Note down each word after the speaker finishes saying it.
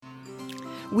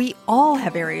We all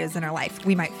have areas in our life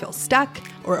we might feel stuck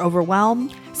or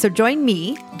overwhelmed. So join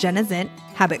me, Jenna Zint,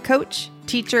 habit coach,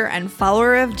 teacher, and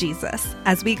follower of Jesus,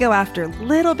 as we go after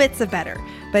little bits of better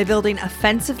by building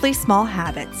offensively small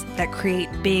habits that create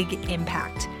big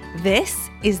impact. This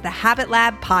is the Habit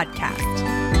Lab Podcast.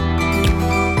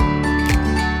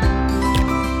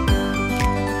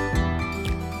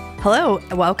 Hello,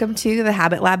 welcome to the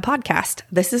Habit Lab Podcast.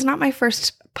 This is not my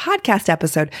first podcast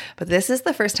episode, but this is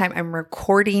the first time I'm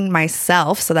recording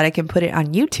myself so that I can put it on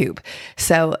YouTube.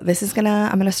 So this is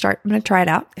I'm gonna try it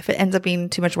out. If it ends up being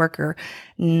too much work or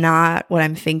not what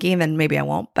I'm thinking, then maybe I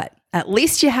won't, but at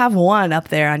least you have one up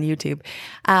there on YouTube.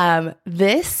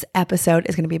 This episode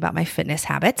is going to be about my fitness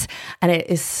habits, and it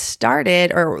is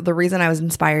started, or the reason I was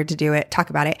inspired to talk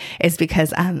about it, is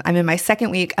because I'm in my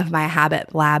second week of my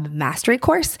Habit Lab Mastery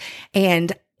course,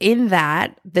 and in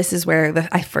that, this is where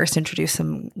I first introduced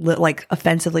some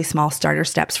offensively small starter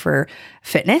steps for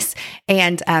fitness.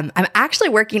 And I'm actually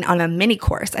working on a mini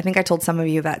course. I think I told some of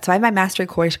you that. So I have my mastery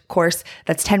course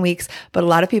that's 10 weeks, but a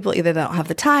lot of people either don't have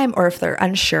the time, or if they're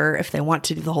unsure if they want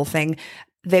to do the whole thing,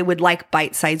 they would like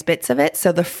bite-sized bits of it.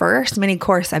 So the first mini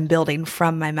course I'm building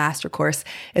from my master course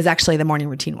is actually the morning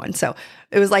routine one. So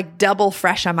it was like double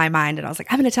fresh on my mind, and I was like,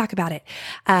 I'm going to talk about it.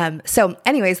 So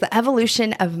anyways, the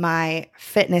evolution of my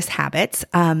fitness habits,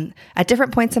 at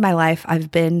different points in my life,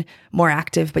 I've been more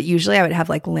active, but usually I would have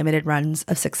like limited runs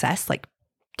of success, like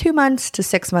 2 months to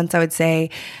 6 months, I would say,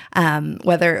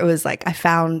 whether it was like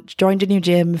joined a new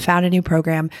gym, found a new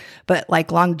program, but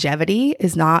like longevity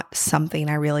is not something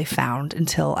I really found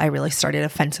until I really started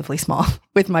offensively small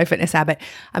with my fitness habit.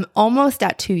 I'm almost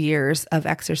at 2 years of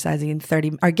exercising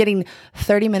getting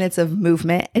 30 minutes of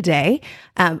movement a day,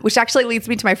 which actually leads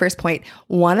me to my first point.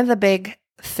 One of the big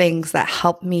things that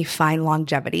helped me find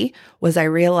longevity was I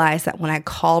realized that when I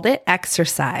called it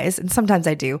exercise, and sometimes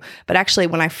I do, but actually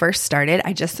when I first started,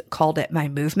 I just called it my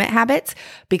movement habits,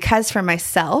 because for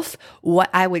myself,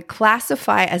 what I would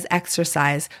classify as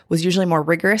exercise was usually more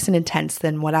rigorous and intense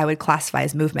than what I would classify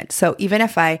as movement. So even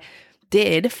if I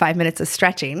did 5 minutes of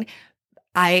stretching,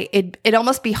 it'd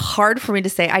almost be hard for me to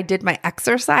say I did my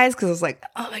exercise, because I was like,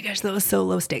 oh my gosh, that was so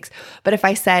low stakes. But if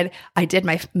I said I did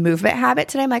my movement habit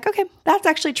today, I'm like, okay, that's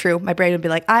actually true. My brain would be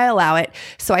like, I allow it.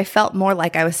 So I felt more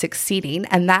like I was succeeding.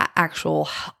 And that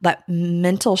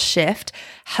mental shift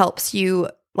helps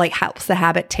the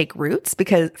habit take roots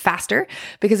faster.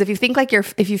 Because if you feel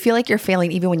like you're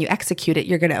failing, even when you execute it,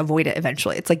 you're going to avoid it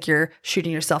eventually. It's like you're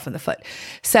shooting yourself in the foot.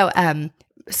 So,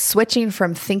 switching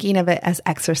from thinking of it as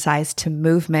exercise to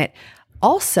movement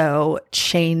also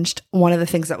changed. One of the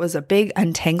things that was a big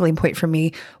untangling point for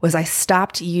me was I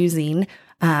stopped using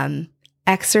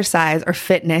exercise or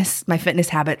my fitness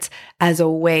habits as a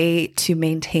way to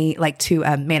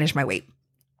manage my weight.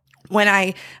 When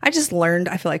I just learned,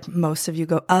 I feel like most of you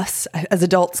us as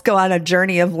adults go on a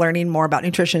journey of learning more about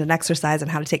nutrition and exercise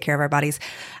and how to take care of our bodies.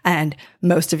 And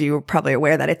most of you are probably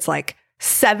aware that it's like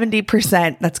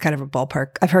 70%, that's kind of a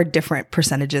ballpark. I've heard different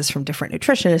percentages from different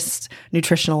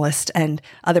nutritionalists and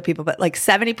other people, but like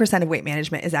 70% of weight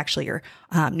management is actually your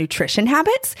nutrition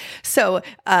habits. So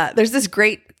there's this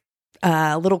great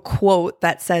little quote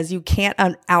that says, you can't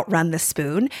outrun the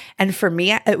spoon. And for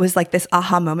me, it was like this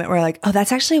aha moment where like, oh,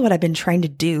 that's actually what I've been trying to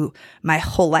do my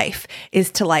whole life, is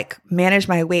to like manage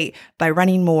my weight by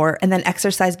running more. And then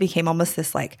exercise became almost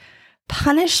this like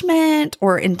punishment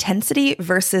or intensity,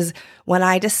 versus when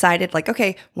I decided like,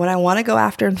 okay, when I want to go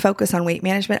after and focus on weight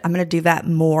management, I'm going to do that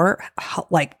more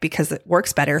because it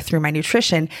works better through my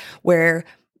nutrition, where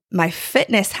my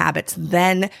fitness habits,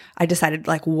 then I decided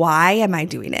like, why am I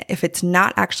doing it? If it's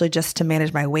not actually just to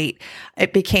manage my weight,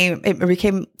 it became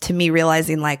to me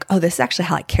realizing like, oh, this is actually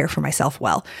how I care for myself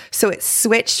well. So it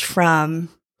switched from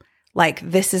like,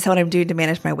 this is what I'm doing to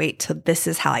manage my weight to this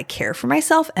is how I care for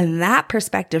myself. And that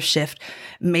perspective shift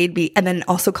made me, and then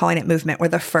also calling it movement, were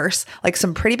the first, like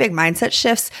some pretty big mindset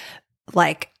shifts,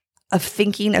 like of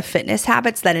thinking of fitness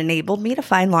habits that enabled me to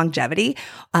find longevity.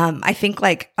 I think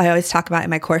like I always talk about in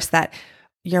my course that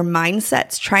your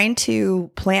mindset's trying to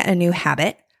plant a new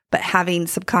habit, but having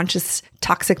subconscious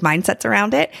toxic mindsets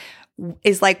around it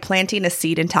is like planting a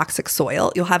seed in toxic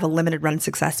soil. You'll have a limited run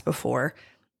success before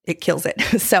it kills it.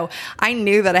 So I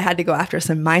knew that I had to go after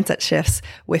some mindset shifts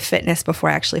with fitness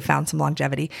before I actually found some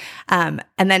longevity. And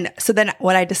then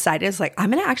what I decided is like,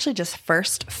 I'm going to actually just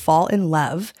first fall in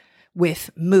love with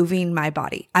moving my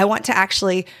body. I want to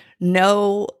actually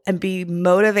know and be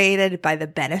motivated by the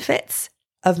benefits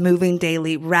of moving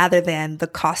daily rather than the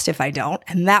cost if I don't.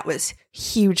 And that was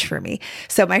huge for me.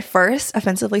 So my first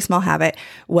offensively small habit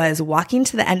was walking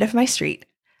to the end of my street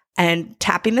and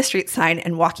tapping the street sign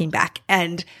and walking back.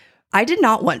 And I did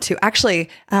not want to. Actually,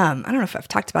 I don't know if I've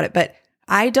talked about it, but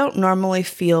I don't normally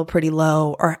feel pretty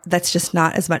low, or that's just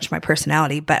not as much my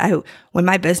personality. But when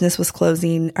my business was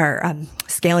closing or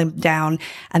scaling down,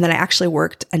 and then I actually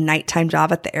worked a nighttime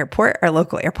job at the airport, our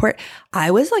local airport,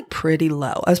 I was like pretty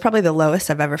low. I was probably the lowest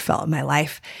I've ever felt in my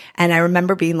life. And I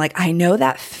remember being like, I know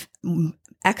that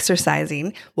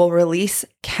exercising will release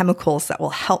chemicals that will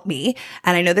help me.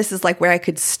 And I know this is like where I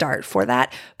could start for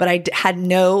that, but I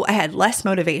had less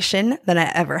motivation than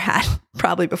I ever had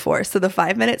probably before. So the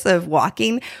 5 minutes of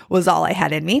walking was all I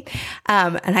had in me.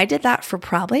 And I did that for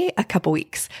probably a couple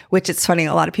weeks, which it's funny.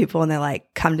 A lot of people, when they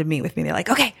like come to meet with me, they're like,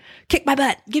 okay, kick my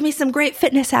butt, give me some great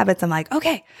fitness habits. I'm like,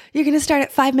 okay, you're going to start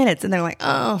at 5 minutes. And they're like,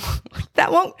 oh,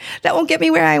 that won't get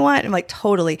me where I want. I'm like,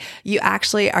 totally. You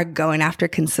actually are going after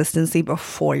consistency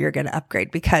before you're going to upgrade,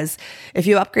 because if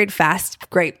you upgrade fast,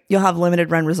 great, you'll have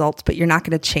limited run results, but you're not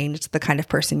going to change the kind of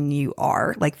person you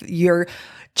are. Like, you're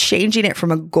changing it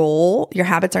from a goal. Your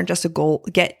habits aren't just a goal,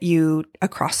 get you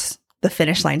across the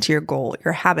finish line to your goal.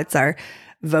 Your habits are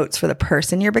votes for the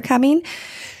person you're becoming.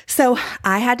 So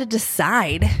I had to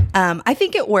decide. I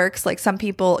think it works. Like, some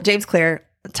people, James Clear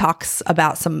talks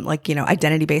about some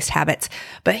identity-based habits,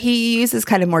 but he uses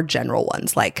kind of more general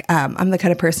ones. Like, I'm the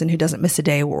kind of person who doesn't miss a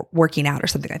day working out or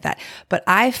something like that. But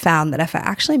I found that if I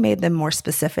actually made them more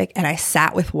specific and I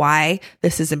sat with why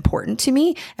this is important to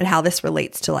me and how this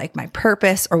relates to like my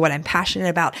purpose or what I'm passionate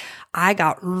about, I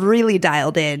got really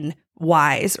dialed in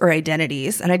whys or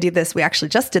identities. And we actually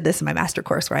just did this in my master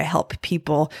course, where I help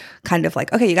people kind of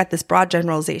like, okay, you got this broad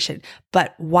generalization,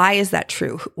 but why is that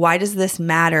true? Why does this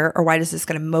matter? Or why is this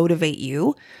going to motivate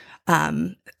you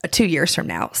 2 years from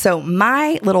now? So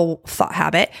my little thought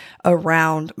habit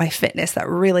around my fitness that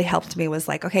really helped me was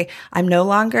like, okay, I'm no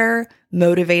longer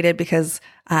motivated because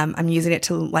I'm using it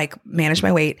to like manage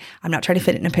my weight. I'm not trying to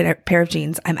fit it in a pair of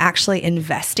jeans. I'm actually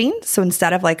investing. So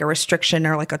instead of like a restriction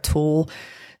or like a tool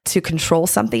to control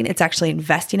something, it's actually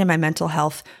investing in my mental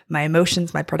health, my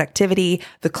emotions, my productivity,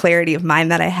 the clarity of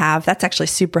mind that I have. That's actually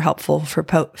super helpful for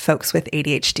folks with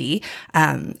ADHD.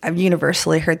 I've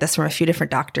universally heard this from a few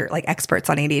different experts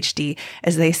on ADHD,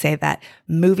 as they say that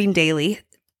moving daily,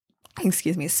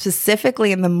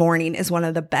 specifically in the morning, is one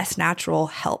of the best natural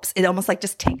helps. It almost like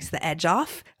just takes the edge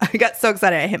off. I got so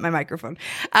excited I hit my microphone.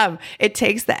 It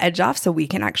takes the edge off so we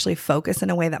can actually focus in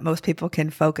a way that most people can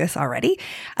focus already.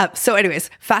 So anyways,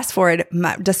 fast forward,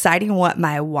 deciding what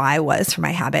my why was for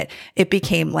my habit, it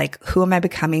became like, who am I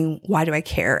becoming? Why do I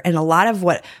care? And a lot of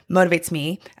what motivates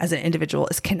me as an individual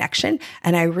is connection.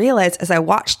 And I realized as I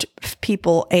watched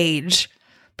people age,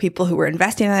 people who were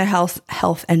investing in their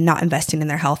health and not investing in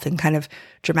their health in kind of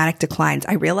dramatic declines,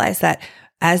 I realized that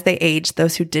as they aged,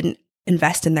 those who didn't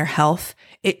invest in their health,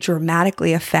 it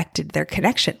dramatically affected their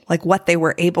connection, like what they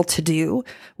were able to do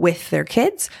with their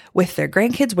kids, with their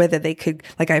grandkids, whether they could,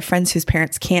 like I have friends whose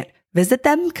parents can't visit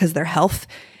them because their health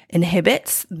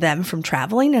inhibits them from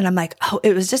traveling. And I'm like, oh,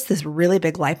 it was just this really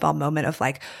big light bulb moment of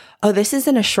like, oh, this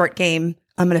isn't a short game.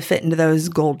 I'm going to fit into those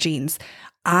gold jeans.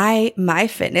 My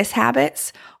fitness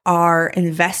habits are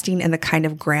investing in the kind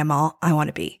of grandma I want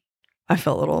to be. I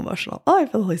feel a little emotional. Oh, I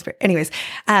feel the Holy Spirit. Anyways,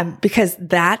 because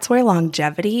that's where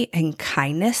longevity and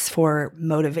kindness for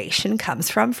motivation comes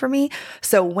from for me.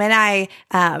 So when I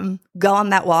go on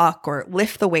that walk or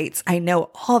lift the weights, I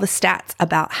know all the stats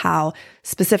about how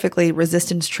specifically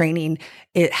resistance training,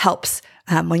 it helps.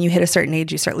 When you hit a certain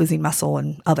age, you start losing muscle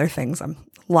and other things.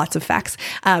 Lots of facts,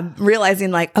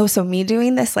 realizing like, oh, so me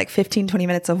doing this like 15, 20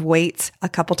 minutes of weights a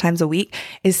couple times a week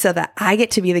is so that I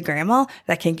get to be the grandma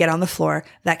that can get on the floor,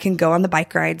 that can go on the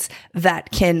bike rides,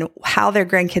 that can, how their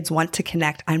grandkids want to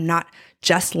connect. I'm not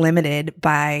just limited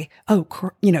by,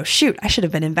 shoot, I should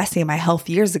have been investing in my health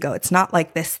years ago. It's not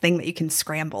like this thing that you can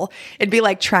scramble. It'd be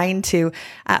like trying to,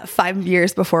 5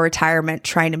 years before retirement,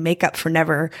 trying to make up for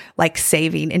never like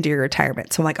saving into your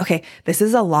retirement. So I'm like, okay, this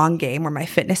is a long game where my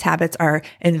fitness habits are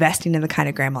investing in the kind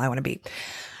of grandma I want to be.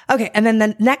 Okay. And then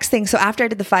the next thing, so after I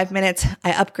did the 5 minutes,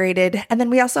 I upgraded, and then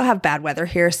we also have bad weather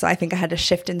here. So I think I had to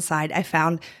shift inside. I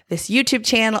found this YouTube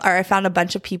channel, or I found a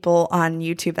bunch of people on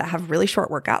YouTube that have really short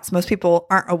workouts. Most people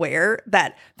aren't aware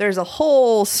that there's a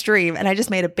whole stream, and I just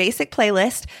made a basic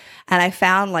playlist, and I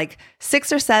found like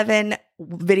 6 or 7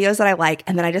 videos that I like,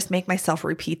 and then I just make myself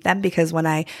repeat them, because when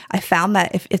I found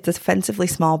that if it's offensively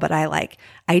small, but I like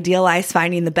idealize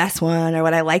finding the best one, or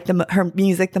what I like her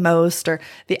music the most, or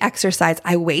the exercise,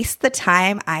 I waste the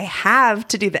time I have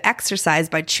to do the exercise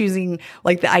by choosing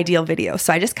like the ideal video.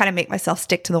 So I just kind of make myself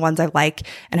stick to the ones I like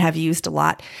and have used a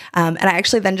lot. And I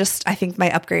actually then I think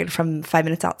my upgrade from 5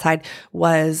 minutes outside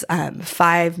was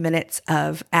 5 minutes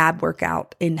of ab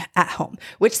workout at home,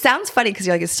 which sounds funny because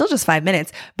you're like, it's still just 5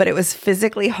 minutes, but it was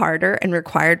physically harder and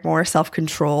required more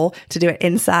self-control to do it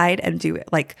inside and do it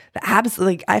like the abs.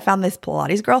 Like I found this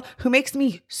Pilates girl who makes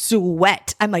me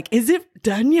sweat. I'm like, is it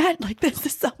done yet? Like this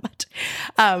is so much.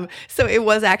 So it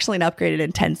was actually an upgraded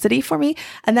intensity for me.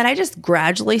 And then I just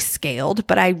gradually scaled,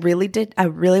 but I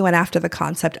really went after the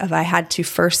concept of I had to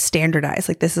first standardize,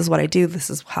 like, this is what I do. This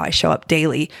is how I show up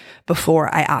daily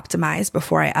before I optimized,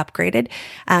 before I upgraded.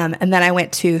 And then I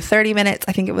went to 30 minutes.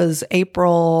 I think it was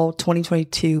April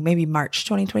 2022, maybe March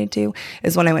 2022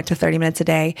 is when I went to 30 minutes a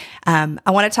day. I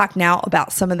want to talk now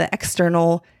about some of the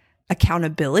external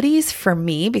accountabilities for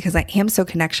me, because I am so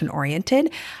connection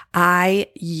oriented. I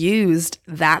used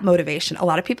that motivation. A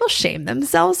lot of people shame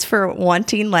themselves for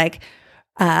wanting like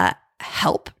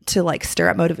help to like stir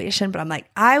up motivation, but I'm like,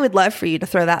 I would love for you to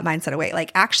throw that mindset away.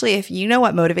 Like, actually, if you know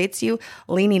what motivates you,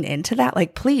 leaning into that,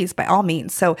 like, please, by all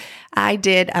means. So I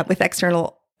did with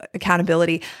external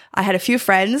accountability. I had a few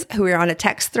friends who were on a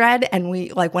text thread, and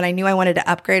we like, when I knew I wanted to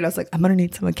upgrade, I was like, I'm going to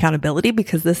need some accountability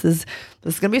because this is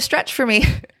going to be a stretch for me.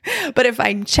 But if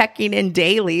I'm checking in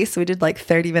daily, so we did like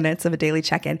 30 minutes of a daily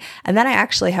check-in. And then I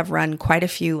actually have run quite a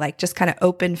few like just kind of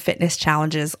open fitness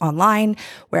challenges online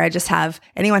where I just have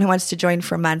anyone who wants to join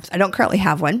for a month. I don't currently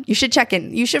have one. You should check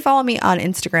in. You should follow me on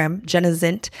Instagram, Jenna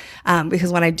Zint,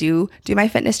 because when I do my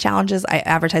fitness challenges, I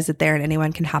advertise it there and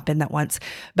anyone can hop in that wants.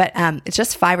 But it's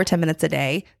just 5 or 10 minutes a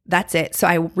day. That's it. So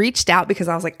I reached out because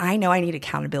I was like, I know I need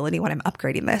accountability when I'm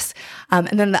upgrading this. And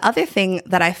then the other thing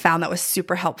that I found that was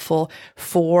super helpful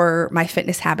for my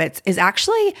fitness habits is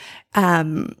actually,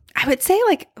 I would say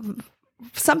like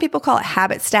some people call it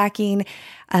habit stacking,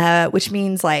 which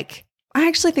means like, I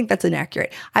actually think that's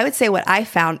inaccurate. I would say what I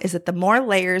found is that the more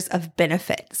layers of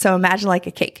benefit. So imagine like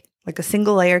a cake, like a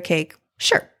single layer cake.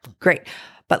 Sure. Great.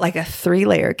 But like a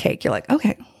 3-layer cake, you're like,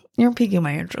 okay, you're piquing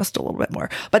my interest a little bit more.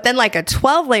 But then like a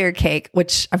 12-layer cake,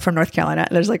 which I'm from North Carolina,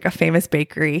 and there's like a famous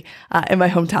bakery in my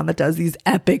hometown that does these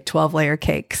epic 12-layer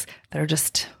cakes that are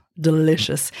just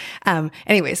delicious.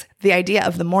 Anyways, the idea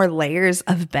of the more layers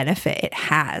of benefit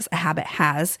a habit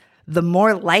has, the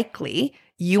more likely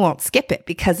you won't skip it,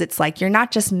 because it's like you're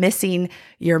not just missing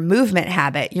your movement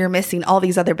habit, you're missing all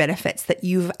these other benefits that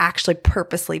you've actually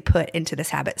purposely put into this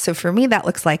habit. So for me, that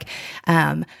looks like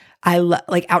I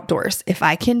like outdoors. If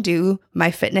I can do my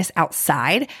fitness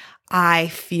outside, I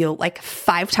feel like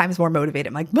 5 times more motivated.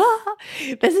 I'm like,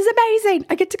 this is amazing.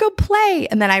 I get to go play.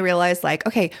 And then I realized like,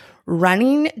 okay,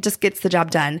 running just gets the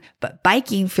job done, but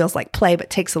biking feels like play, but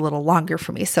takes a little longer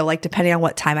for me. So like, depending on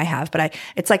what time I have, but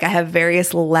it's like I have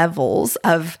various levels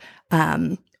of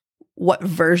what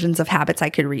versions of habits I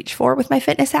could reach for with my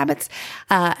fitness habits.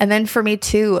 And then for me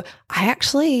too, I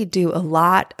actually do a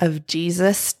lot of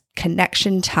Jesus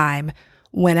connection time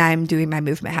when I'm doing my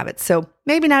movement habits. So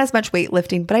maybe not as much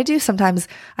weightlifting, but I do sometimes.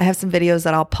 I have some videos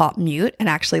that I'll pop mute and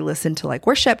actually listen to like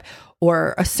worship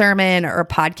or a sermon or a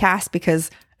podcast,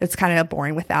 because it's kind of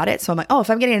boring without it. So I'm like, oh, if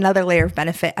I'm getting another layer of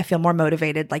benefit, I feel more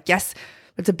motivated. Like, yes,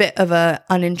 it's a bit of a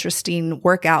uninteresting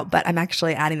workout, but I'm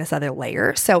actually adding this other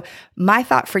layer. So my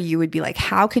thought for you would be like,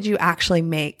 how could you actually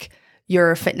make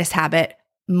your fitness habit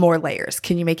more layers?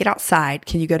 Can you make it outside?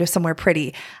 Can you go to somewhere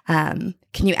pretty?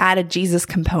 Can you add a Jesus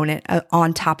component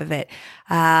on top of it?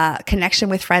 Connection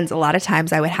with friends. A lot of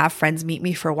times I would have friends meet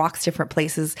me for walks, different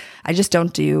places. I just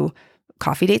don't do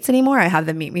coffee dates anymore. I have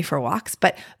them meet me for walks,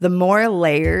 but the more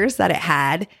layers that it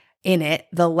had in it,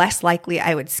 the less likely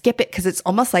I would skip it, because it's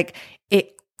almost like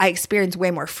I experience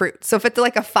way more fruit. So if it's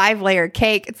like a 5-layer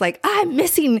cake, it's like, I'm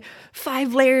missing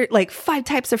 5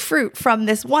 types of fruit from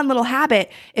this one little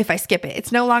habit if I skip it.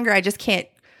 It's no longer, I just can't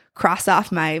cross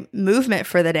off my movement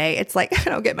for the day. It's like,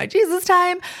 I don't get my Jesus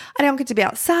time. I don't get to be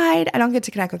outside. I don't get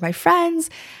to connect with my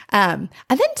friends. And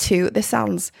then too, this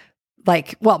sounds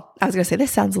like, well, I was going to say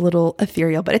this sounds a little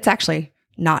ethereal, but it's actually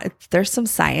not. There's some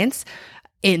science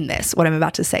in this, what I'm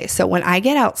about to say. So when I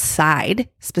get outside,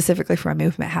 specifically for my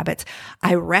movement habits,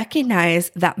 I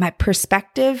recognize that my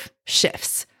perspective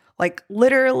shifts, like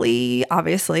literally,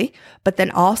 obviously, but then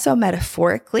also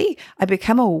metaphorically, I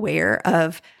become aware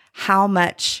of how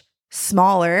much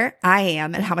smaller I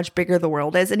am and how much bigger the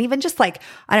world is. And even just like,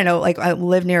 I don't know, like I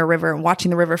live near a river and watching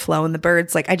the river flow and the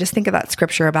birds, like I just think of that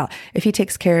scripture about if he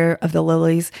takes care of the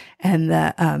lilies and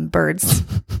the birds,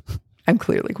 I'm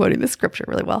clearly quoting the scripture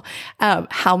really well,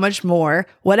 how much more,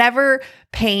 whatever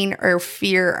pain or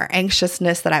fear or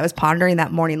anxiousness that I was pondering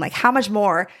that morning, like how much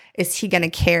more is he going to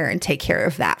care and take care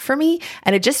of that for me?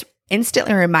 And it just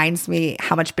instantly reminds me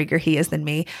how much bigger he is than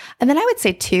me. And then I would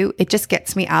say too, it just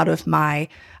gets me out of I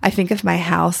think of my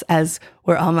house as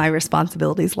where all my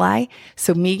responsibilities lie.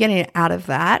 So me getting out of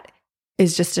that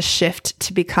is just a shift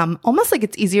to become almost like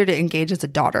it's easier to engage as a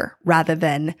daughter rather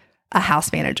than a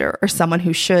house manager or someone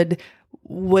who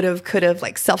would have, could have,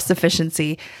 like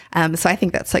self-sufficiency. So I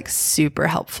think that's like super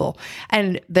helpful.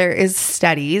 And there is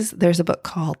studies. There's a book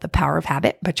called The Power of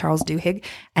Habit by Charles Duhigg,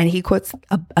 and he quotes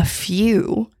a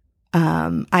few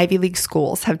Ivy League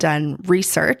schools have done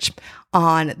research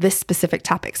on this specific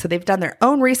topic. So they've done their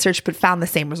own research, but found the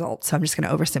same results. So I'm just going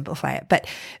to oversimplify it. But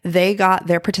they got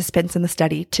their participants in the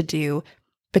study to do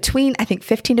between, I think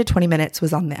 15 to 20 minutes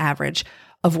was on the average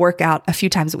of workout a few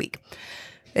times a week.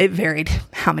 It varied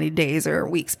how many days or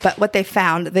weeks, but what they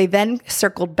found, they then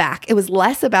circled back. It was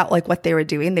less about like what they were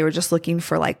doing. They were just looking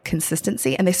for like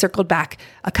consistency, and they circled back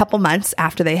a couple months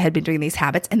after they had been doing these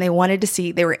habits, and they wanted to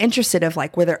see, they were interested of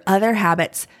like, were there other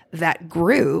habits that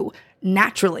grew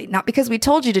naturally, not because we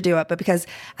told you to do it, but because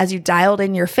as you dialed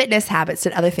in your fitness habits,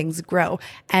 did other things grow?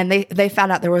 And they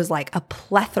found out there was like a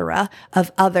plethora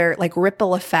of other like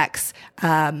ripple effects,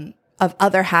 of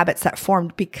other habits that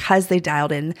formed because they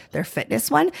dialed in their fitness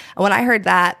one. And when I heard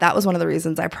that, that was one of the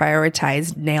reasons I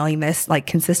prioritized nailing this like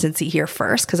consistency here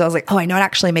first. Cause I was like, oh, I know it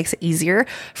actually makes it easier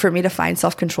for me to find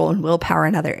self-control and willpower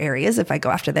in other areas if I go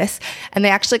after this. And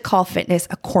they actually call fitness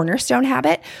a cornerstone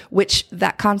habit, which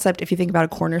that concept, if you think about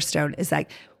a cornerstone, is like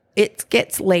it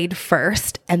gets laid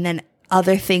first and then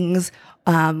other things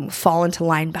fall into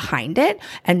line behind it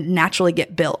and naturally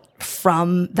get built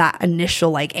from that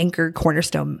initial like anchor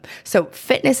cornerstone. So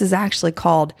fitness is actually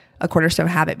called a cornerstone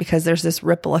habit because there's this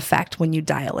ripple effect when you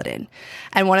dial it in.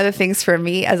 And one of the things for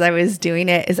me as I was doing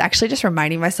it is actually just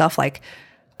reminding myself like,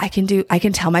 I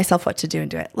can tell myself what to do and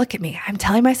do it. Look at me. I'm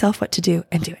telling myself what to do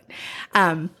and do it.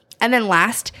 And then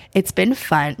last, it's been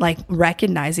fun, like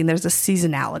recognizing there's a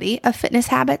seasonality of fitness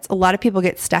habits. A lot of people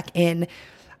get stuck in,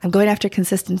 I'm going after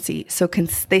consistency. So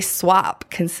they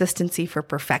swap consistency for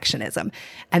perfectionism.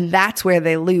 And that's where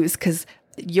they lose because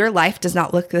your life does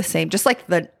not look the same. Just like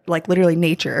literally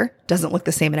nature doesn't look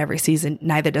the same in every season,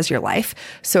 neither does your life.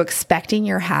 So expecting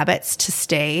your habits to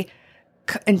stay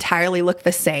entirely look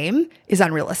the same is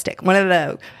unrealistic. One of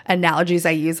the analogies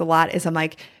I use a lot is I'm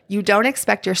like, you don't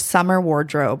expect your summer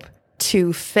wardrobe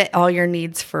to fit all your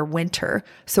needs for winter.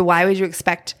 So why would you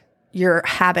expect your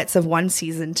habits of one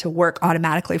season to work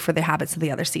automatically for the habits of the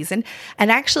other season?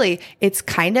 And actually, it's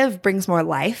kind of brings more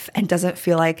life and doesn't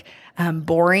feel like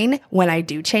boring when I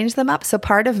do change them up. So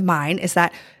part of mine is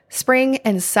that spring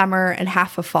and summer and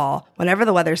half of fall, whenever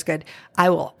the weather's good, I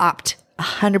will opt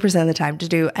 100% of the time to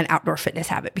do an outdoor fitness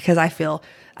habit because I feel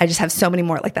I just have so many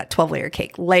more, like that 12-layer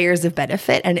cake, layers of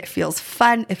benefit, and it feels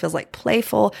fun. It feels like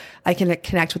playful. I can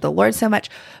connect with the Lord so much.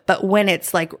 But when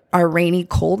it's like our rainy,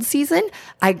 cold season,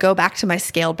 I go back to my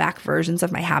scaled back versions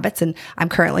of my habits. And I'm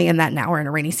currently in that now. We're in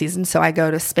a rainy season. So I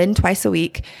go to spin twice a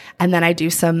week, and then I do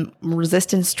some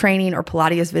resistance training or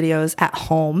Pilates videos at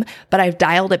home, but I've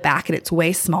dialed it back and it's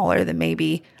way smaller than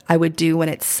maybe I would do when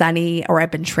it's sunny or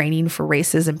I've been training for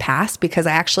races in past, because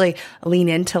I actually lean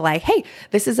into like, hey,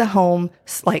 this is a home,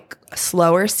 like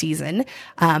slower season.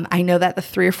 I know that the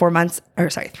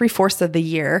 3/4 of the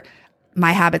year,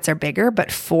 my habits are bigger,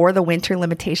 but for the winter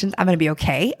limitations, I'm going to be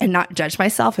okay and not judge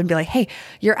myself and be like, hey,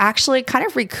 you're actually kind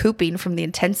of recouping from the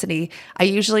intensity.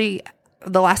 The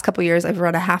last couple of years, I've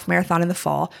run a half marathon in the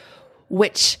fall,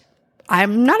 which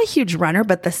I'm not a huge runner,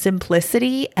 but the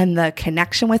simplicity and the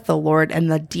connection with the Lord and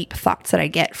the deep thoughts that I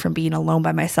get from being alone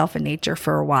by myself in nature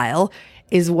for a while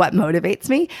is what motivates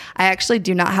me. I actually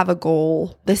do not have a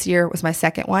goal. This year was my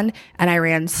second one, and I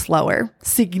ran slower,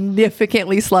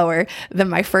 significantly slower than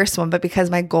my first one. But because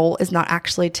my goal is not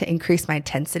actually to increase my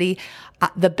intensity,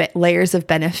 the layers of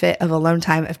benefit of alone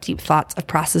time, of deep thoughts, of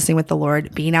processing with the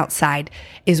Lord, being outside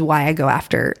is why I go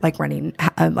after like running,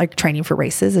 like training for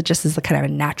races. It just is the kind of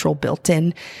a natural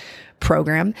built-in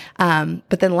program.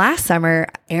 But then last summer,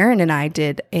 Aaron and I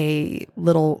did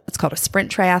it's called a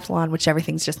sprint triathlon, which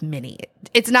everything's just mini.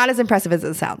 It's not as impressive as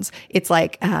it sounds. It's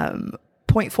like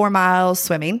 0.4 miles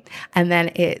swimming, and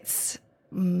then it's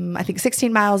I think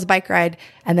 16 miles bike ride,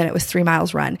 and then it was 3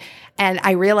 miles run. And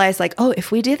I realized like, oh, if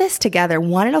we do this together,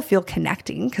 one, it'll feel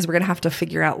connecting because we're going to have to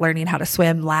figure out learning how to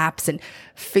swim laps and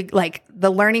like the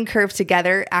learning curve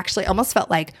together actually almost felt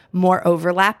like more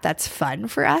overlap. That's fun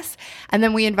for us. And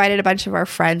then we invited a bunch of our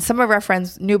friends. Some of our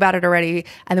friends knew about it already.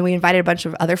 And then we invited a bunch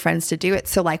of other friends to do it.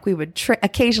 So like we would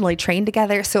occasionally train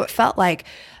together. So it felt like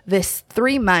this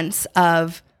 3 months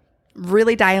of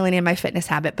really dialing in my fitness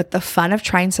habit, but the fun of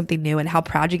trying something new and how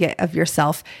proud you get of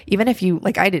yourself, even if you,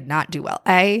 like, I did not do well.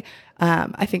 I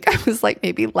think I was like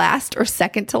maybe last or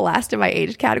second to last in my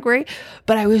age category,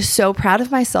 but I was so proud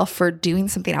of myself for doing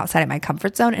something outside of my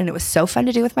comfort zone. And it was so fun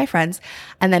to do with my friends.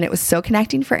 And then it was so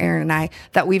connecting for Aaron and I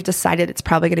that we've decided it's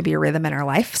probably going to be a rhythm in our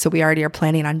life. So we already are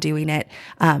planning on doing it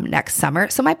next summer.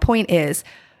 So my point is,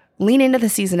 lean into the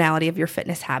seasonality of your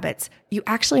fitness habits. You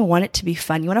actually want it to be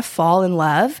fun. You want to fall in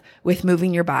love with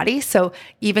moving your body. So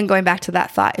even going back to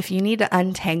that thought, if you need to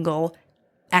untangle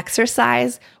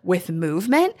exercise with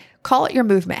movement, call it your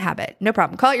movement habit. No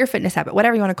problem. Call it your fitness habit,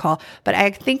 whatever you want to call. But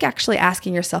I think actually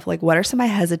asking yourself, like, what are some of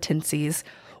my hesitancies?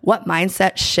 What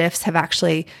mindset shifts have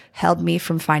actually held me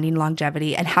from finding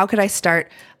longevity? And how could I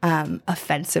start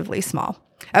offensively small?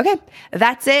 Okay,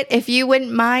 that's it. If you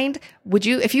wouldn't mind,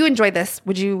 if you enjoyed this,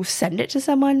 would you send it to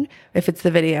someone? If it's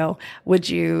the video, would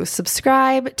you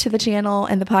subscribe to the channel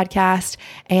and the podcast?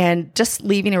 And just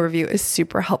leaving a review is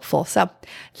super helpful. So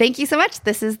thank you so much.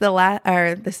 This is the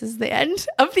end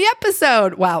of the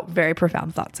episode. Wow, very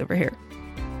profound thoughts over here.